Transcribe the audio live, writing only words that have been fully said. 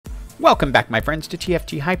Welcome back, my friends, to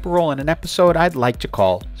TFT Hyper Roll and an episode I'd like to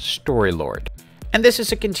call Storylord. And this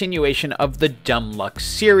is a continuation of the Dumb Luck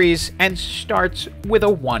series and starts with a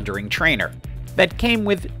wandering trainer that came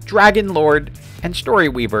with Dragonlord and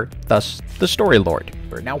Storyweaver, thus the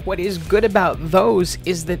Storylord. Now, what is good about those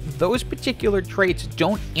is that those particular traits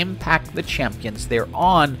don't impact the champions they're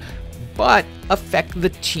on, but affect the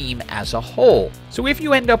team as a whole. So if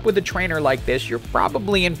you end up with a trainer like this, you're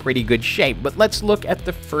probably in pretty good shape. But let's look at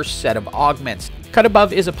the first set of augments. Cut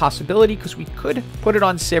above is a possibility because we could put it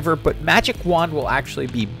on Sivir, but Magic Wand will actually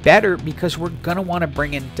be better because we're going to want to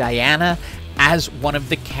bring in Diana as one of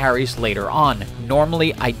the carries later on.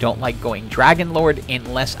 Normally, I don't like going Dragonlord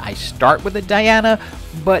unless I start with a Diana,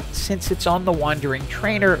 but since it's on the Wandering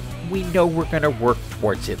Trainer, we know we're going to work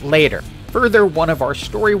towards it later. Further, one of our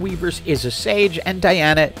Storyweavers is a Sage, and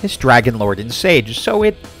Diana is Dragonlord and Sage, so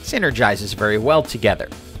it synergizes very well together.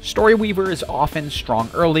 Storyweaver is often strong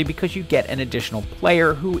early because you get an additional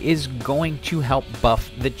player who is going to help buff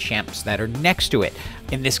the champs that are next to it.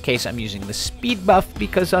 In this case, I'm using the speed buff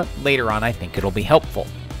because later on I think it'll be helpful.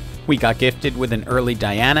 We got gifted with an early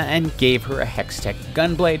Diana and gave her a Hextech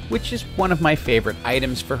Gunblade, which is one of my favorite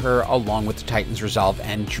items for her, along with the Titan's Resolve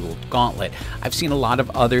and Jeweled Gauntlet. I've seen a lot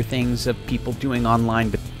of other things of people doing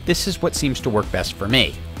online, but this is what seems to work best for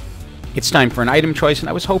me. It's time for an item choice, and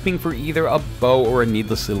I was hoping for either a bow or a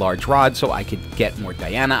needlessly large rod so I could get more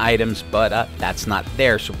Diana items, but that's not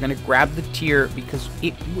there, so we're going to grab the tier because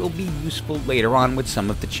it will be useful later on with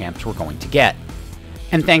some of the champs we're going to get.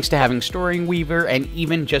 And thanks to having Storyweaver and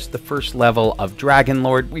even just the first level of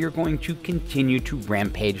Dragonlord, we are going to continue to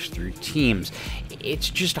rampage through teams. It's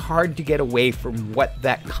just hard to get away from what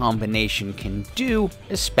that combination can do,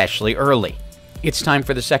 especially early. It's time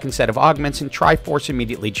for the second set of augments, and Triforce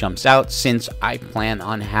immediately jumps out since I plan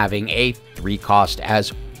on having a 3-cost as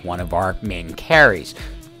one of our main carries.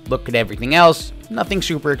 Look at everything else, nothing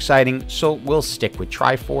super exciting, so we'll stick with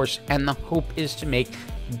Triforce, and the hope is to make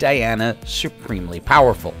Diana supremely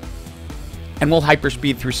powerful. And we'll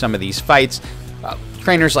hyperspeed through some of these fights.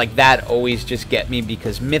 Trainers like that always just get me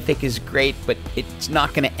because Mythic is great, but it's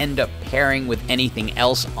not going to end up pairing with anything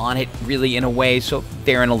else on it really in a way, so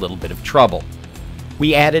they're in a little bit of trouble.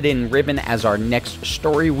 We added in Ribbon as our next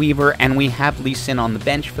Storyweaver, and we have Lee Sin on the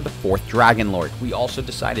bench for the 4th Dragonlord. We also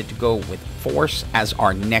decided to go with Force as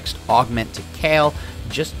our next augment to Kale,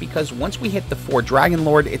 just because once we hit the 4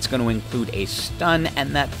 Dragonlord, it's going to include a stun,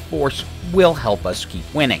 and that Force will help us keep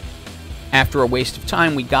winning. After a waste of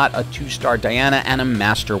time, we got a 2-star Diana and a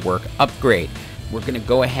Masterwork upgrade. We're going to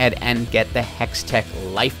go ahead and get the Hextech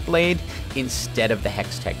Lifeblade instead of the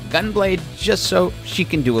Hextech Gunblade, just so she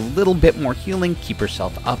can do a little bit more healing, keep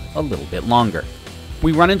herself up a little bit longer.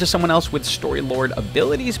 We run into someone else with Storylord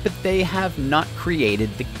abilities, but they have not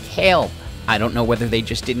created the Kale. I don't know whether they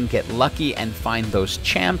just didn't get lucky and find those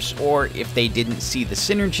champs, or if they didn't see the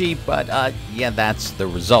synergy, but yeah, that's the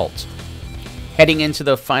result. Heading into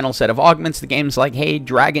the final set of augments, the game's like, hey,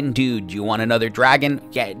 dragon dude, do you want another dragon?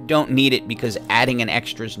 Yeah, don't need it because adding an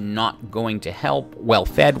extra's not going to help. Well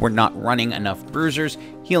fed, we're not running enough bruisers.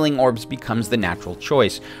 Healing orbs becomes the natural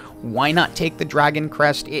choice. Why not take the Dragon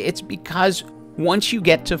Crest? It's because once you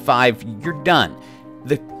get to 5, you're done.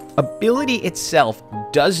 The ability itself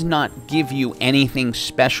does not give you anything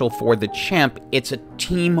special for the champ. It's a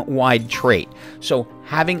team-wide trait. So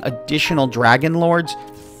having additional Dragonlords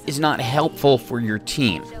is not helpful for your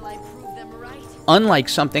team. Unlike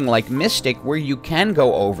something like Mystic, where you can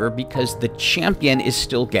go over because the champion is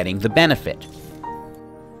still getting the benefit.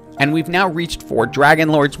 And we've now reached 4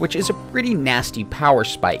 Dragonlords, which is a pretty nasty power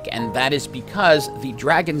spike, and that is because the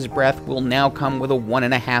Dragon's Breath will now come with a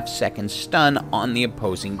 1.5-second stun on the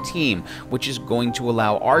opposing team, which is going to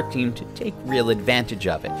allow our team to take real advantage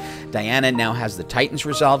of it. Diana now has the Titan's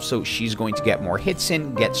Resolve, so she's going to get more hits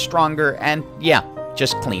in, get stronger, and yeah,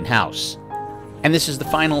 just clean house. And this is the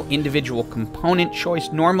final individual component choice.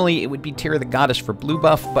 Normally it would be Tear the Goddess for blue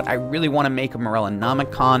buff, but I really want to make a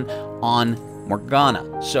Morellonomicon on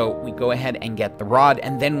Morgana. So we go ahead and get the rod,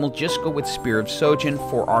 and then we'll just go with Spear of Sojin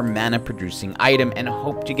for our mana producing item and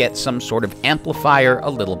hope to get some sort of amplifier a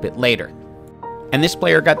little bit later. And this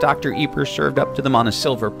player got Dr. Eeper served up to them on a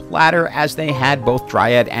silver platter as they had both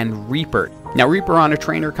Dryad and Reaper. Now, Reaper on a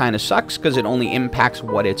trainer kind of sucks because it only impacts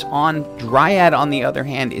what it's on. Dryad, on the other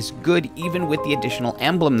hand, is good even with the additional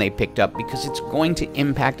emblem they picked up because it's going to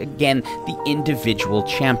impact, again, the individual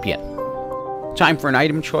champion. Time for an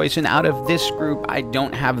item choice, and out of this group, I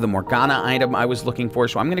don't have the Morgana item I was looking for,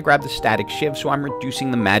 so I'm going to grab the Static Shiv, so I'm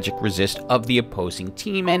reducing the magic resist of the opposing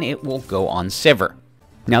team, and it will go on Sivir.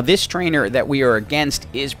 Now, this trainer that we are against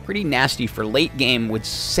is pretty nasty for late game with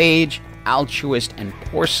Sage, Altruist, and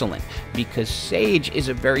Porcelain, because Sage is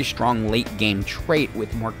a very strong late game trait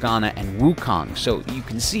with Morgana and Wukong, so you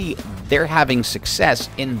can see they're having success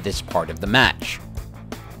in this part of the match.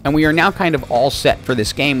 And we are now kind of all set for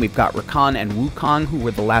this game. We've got Rakan and Wukong, who were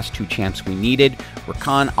the last two champs we needed.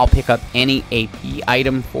 Rakan, I'll pick up any AP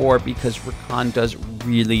item for, because Rakan does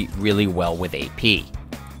really, really well with AP.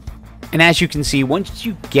 And as you can see, once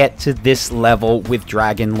you get to this level with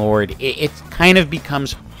Dragonlord, it kind of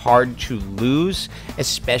becomes hard to lose,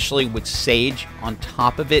 especially with Sage on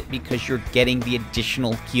top of it, because you're getting the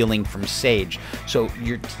additional healing from Sage. So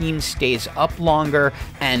your team stays up longer,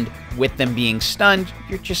 and with them being stunned,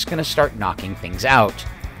 you're just going to start knocking things out.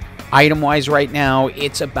 Item-wise right now,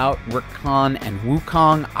 it's about Rakan and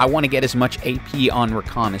Wukong. I want to get as much AP on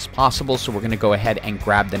Rakan as possible, so we're going to go ahead and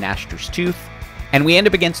grab the Nashter's Tooth. And we end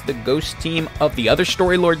up against the Ghost team of the other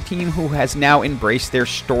Storylord team, who has now embraced their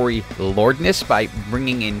Storylordness by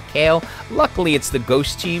bringing in Kale. Luckily, it's the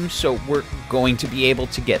Ghost team, so we're going to be able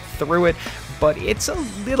to get through it, but it's a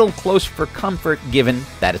little close for comfort given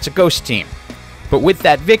that it's a Ghost team. But with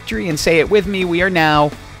that victory, and say it with me, we are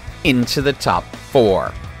now into the top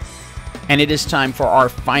 4. And it is time for our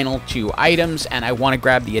final 2 items, and I want to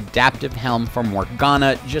grab the Adaptive Helm from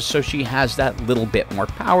Morgana, just so she has that little bit more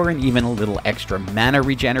power and even a little extra mana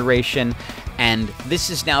regeneration. And this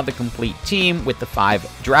is now the complete team with the 5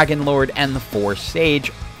 Dragonlord and the 4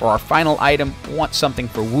 Sage. For our final item, want something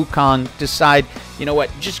for Wukong, decide, you know what,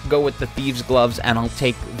 just go with the Thieves' Gloves, and I'll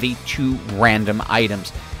take the 2 random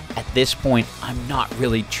items. At this point, I'm not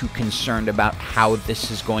really too concerned about how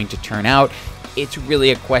this is going to turn out. It's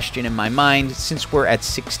really a question in my mind, since we're at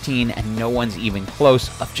 16 and no one's even close,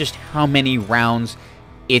 of just how many rounds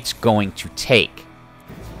it's going to take.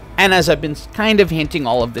 And as I've been kind of hinting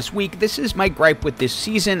all of this week, this is my gripe with this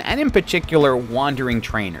season, and in particular, Wandering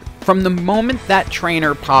Trainer. From the moment that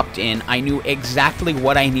trainer popped in, I knew exactly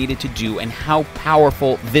what I needed to do and how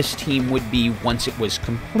powerful this team would be once it was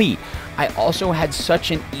complete. I also had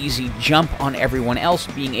such an easy jump on everyone else,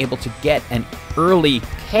 being able to get an early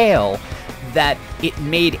Kale, that it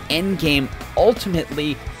made endgame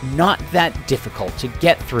ultimately not that difficult to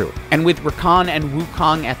get through. And with Rakan and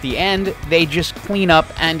Wukong at the end, they just clean up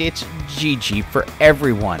and it's GG for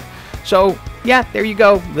everyone. So yeah, there you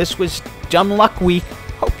go. This was Dumb Luck Week.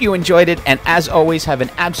 Hope you enjoyed it, and as always, have an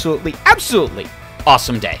absolutely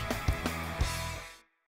awesome day.